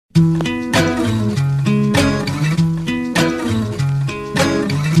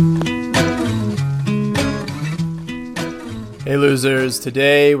losers.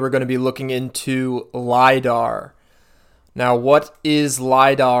 Today we're going to be looking into LIDAR. Now, what is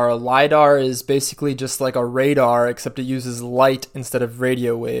LIDAR? LIDAR is basically just like a radar, except it uses light instead of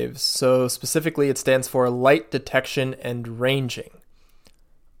radio waves. So specifically, it stands for light detection and ranging,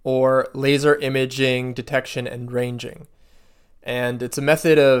 or laser imaging detection and ranging. And it's a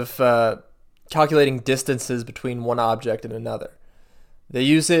method of calculating distances between one object and another. They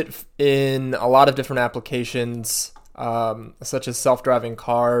use it in a lot of different applications, such as self-driving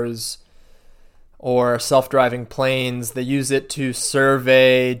cars or self-driving planes. They use it to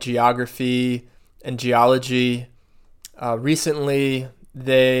survey geography and geology. Recently,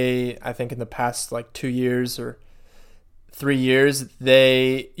 I think in the past 2 years or 3 years,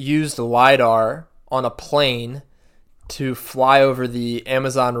 they used LIDAR on a plane to fly over the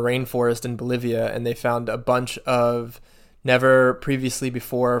Amazon rainforest in Bolivia, and they found a bunch of never previously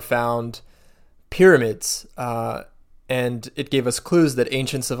before found pyramids, and it gave us clues that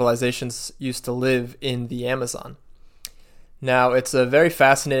ancient civilizations used to live in the Amazon. Now, it's a very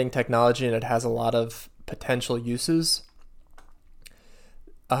fascinating technology, and it has a lot of potential uses.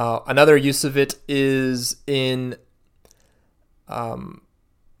 Another use of it is in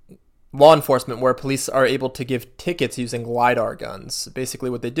law enforcement, where police are able to give tickets using LIDAR guns. Basically,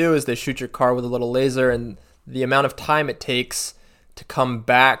 what they do is they shoot your car with a little laser, and the amount of time it takes to come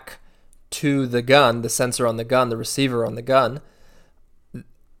back to the gun, the sensor on the gun, the receiver on the gun,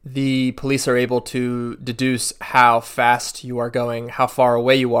 the police are able to deduce how fast you are going, how far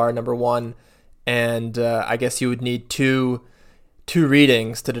away you are, number one, and I guess you would need two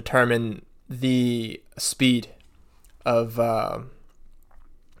readings to determine the speed of how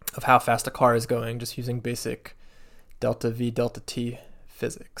fast a car is going, just using basic delta V, delta T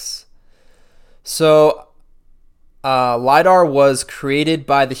physics. So LIDAR was created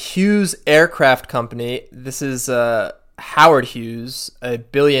by the Hughes Aircraft Company. This is Howard Hughes, a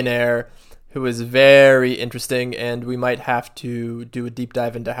billionaire who is very interesting, and we might have to do a deep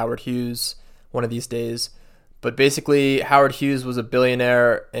dive into Howard Hughes one of these days. But basically, Howard Hughes was a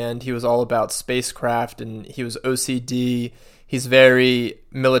billionaire, and he was all about spacecraft, and he was OCD. He's very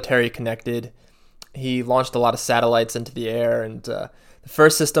military connected. He launched a lot of satellites into the air, and the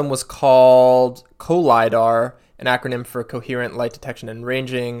first system was called CoLIDAR, an acronym for Coherent Light Detection and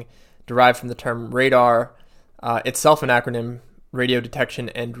Ranging, derived from the term radar, itself an acronym, Radio Detection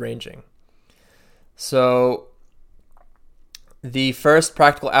and Ranging. So the first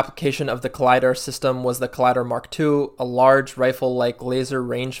practical application of the CoLIDAR system was the CoLIDAR Mark II, a large rifle-like laser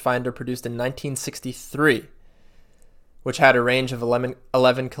rangefinder produced in 1963, which had a range of 11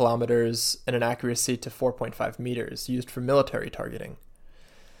 kilometers and an accuracy to 4.5 meters, used for military targeting.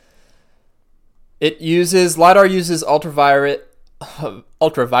 LIDAR uses ultraviolet,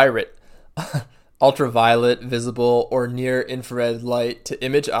 visible, or near-infrared light to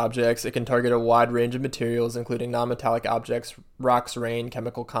image objects. It can target a wide range of materials, including non-metallic objects, rocks, rain,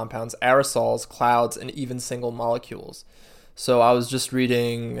 chemical compounds, aerosols, clouds, and even single molecules. So I was just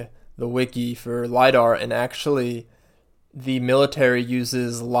reading the wiki for LIDAR, and actually the military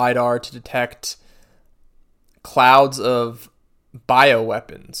uses LIDAR to detect clouds of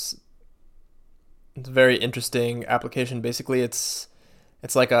bioweapons. It's a very interesting application. Basically, it's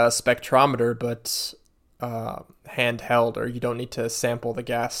like a spectrometer, but handheld, or you don't need to sample the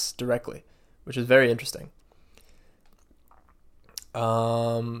gas directly, which is very interesting.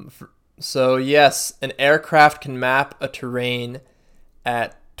 So yes, an aircraft can map a terrain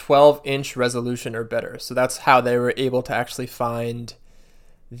at 12-inch resolution or better. So that's how they were able to actually find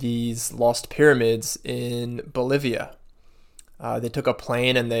these lost pyramids in Bolivia. They took a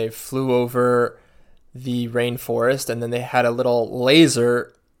plane and they flew over the rainforest, and then they had a little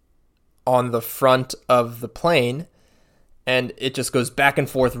laser on the front of the plane, and it just goes back and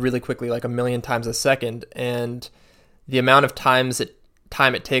forth really quickly, like 1 million times a second, and the amount of time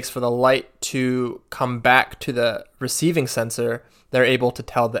it takes for the light to come back to the receiving sensor, they're able to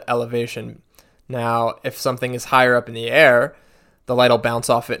tell the elevation. Now, if something is higher up in the air, the light will bounce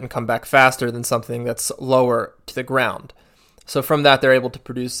off it and come back faster than something that's lower to the ground. So from that, they're able to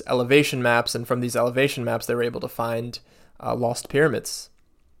produce elevation maps, and from these elevation maps, they were able to find lost pyramids.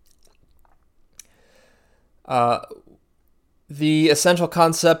 The essential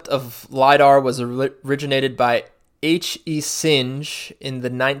concept of LIDAR was originated by H.E. Singe in the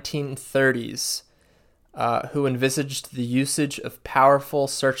 1930s, who envisaged the usage of powerful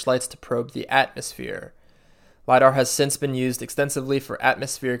searchlights to probe the atmosphere. LIDAR has since been used extensively for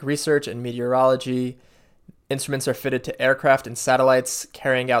atmospheric research and meteorology. Instruments are fitted to aircraft and satellites,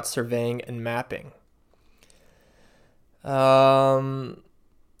 carrying out surveying and mapping.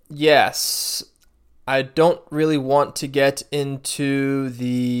 Yes, I don't really want to get into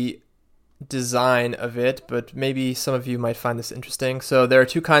the design of it, but maybe some of you might find this interesting. So there are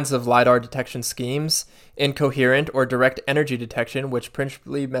two kinds of LIDAR detection schemes: incoherent or direct energy detection, which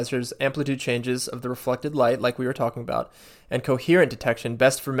principally measures amplitude changes of the reflected light, like we were talking about, and coherent detection,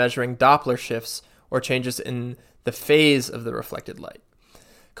 best for measuring Doppler shifts or changes in the phase of the reflected light.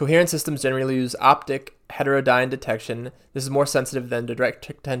 Coherent systems generally use optic heterodyne detection. This is more sensitive than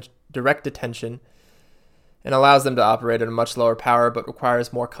direct detection and allows them to operate at a much lower power but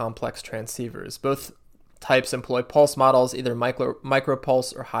requires more complex transceivers. Both types employ pulse models, either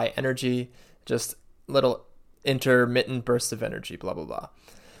micropulse or high energy, just little intermittent bursts of energy, blah, blah, blah.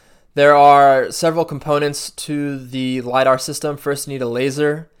 There are several components to the LIDAR system. First, you need a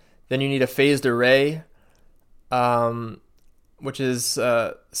laser. Then you need a phased array, which is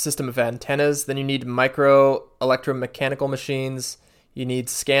a system of antennas. Then you need micro electromechanical machines. You need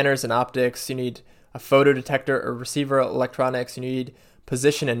scanners and optics. You need a photodetector or receiver electronics. You need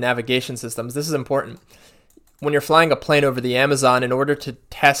position and navigation systems. This is important. When you're flying a plane over the Amazon, in order to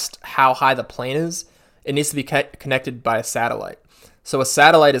test how high the plane is, it needs to be connected by a satellite. So a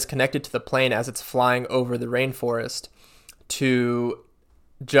satellite is connected to the plane as it's flying over the rainforest to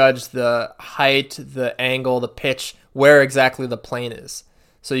judge the height, the angle, the pitch, where exactly the plane is.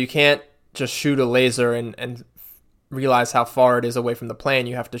 So you can't just shoot a laser and realize how far it is away from the plane.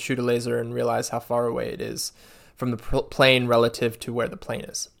 You have to shoot a laser and realize how far away it is from the plane relative to where the plane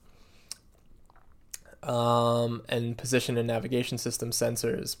is. And position and navigation system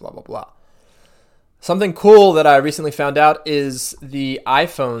sensors, blah, blah, blah. Something cool that I recently found out is the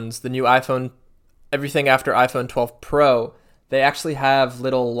iPhones, the new iPhone, everything after iPhone 12 Pro, they actually have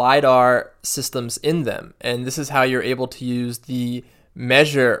little LIDAR systems in them. And this is how you're able to use the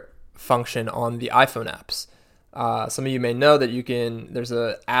measure function on the iPhone apps. Some of you may know that there's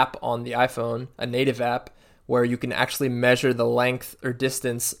an app on the iPhone, a native app, where you can actually measure the length or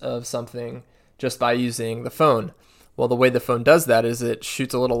distance of something just by using the phone. Well, the way the phone does that is it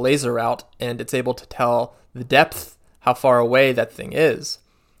shoots a little laser out and it's able to tell the depth, how far away that thing is.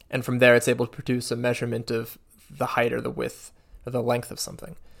 And from there, it's able to produce a measurement of the height or the width or the length of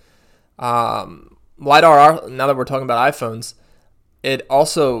something. LIDAR, now that we're talking about iPhones, it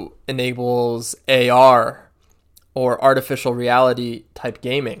also enables AR or artificial reality type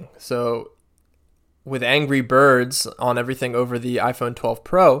gaming. So with Angry Birds on everything over the iPhone 12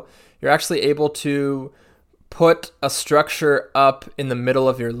 Pro, you're actually able to put a structure up in the middle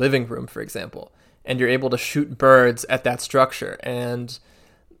of your living room, for example, and you're able to shoot birds at that structure. And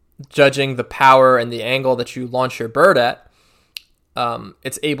judging the power and the angle that you launch your bird at,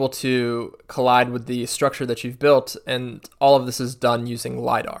 it's able to collide with the structure that you've built, and all of this is done using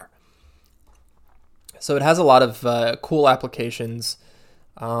LIDAR. So it has a lot of cool applications.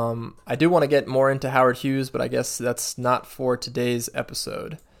 I do want to get more into Howard Hughes, but I guess that's not for today's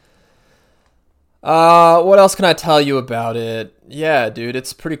episode. What else can I tell you about it? Yeah, dude,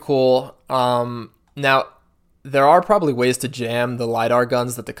 it's pretty cool. Now, there are probably ways to jam the LIDAR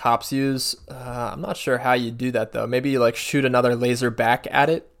guns that the cops use. I'm not sure how you do that, though. Maybe you shoot another laser back at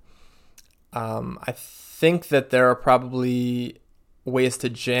it. I think that there are probably ways to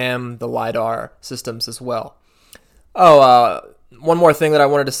jam the LIDAR systems as well. One more thing that I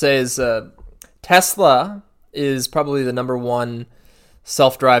wanted to say is Tesla is probably the number one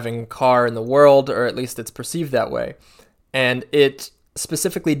self-driving car in the world, or at least it's perceived that way. And it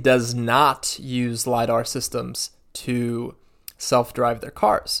specifically does not use LIDAR systems to self-drive their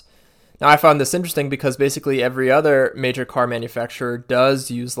cars. Now, I found this interesting because basically every other major car manufacturer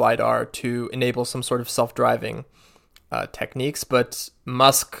does use LIDAR to enable some sort of self-driving techniques, but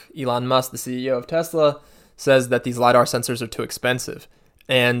Elon Musk, the CEO of Tesla, says that these LIDAR sensors are too expensive.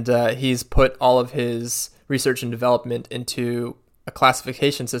 And he's put all of his research and development into a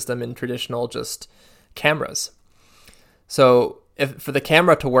classification system in traditional just cameras. So for the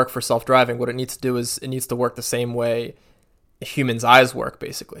camera to work for self-driving, what it needs to do is it needs to work the same way a human's eyes work,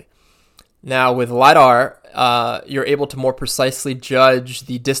 basically. Now, with LIDAR, you're able to more precisely judge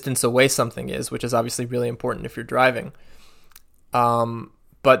the distance away something is, which is obviously really important if you're driving.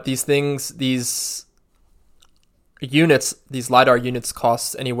 But these LIDAR units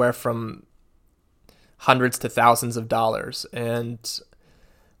cost anywhere from hundreds to thousands of dollars. And,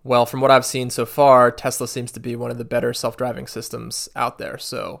 well, from what I've seen so far, Tesla seems to be one of the better self-driving systems out there.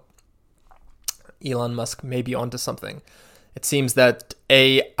 So Elon Musk may be onto something. It seems that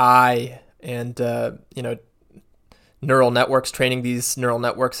AI and, neural networks, training these neural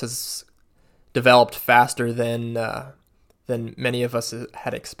networks has developed faster than many of us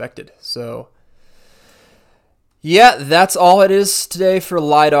had expected. So, Yeah, that's all it is today for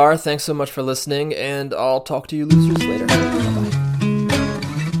LIDAR. Thanks so much for listening, and I'll talk to you losers later.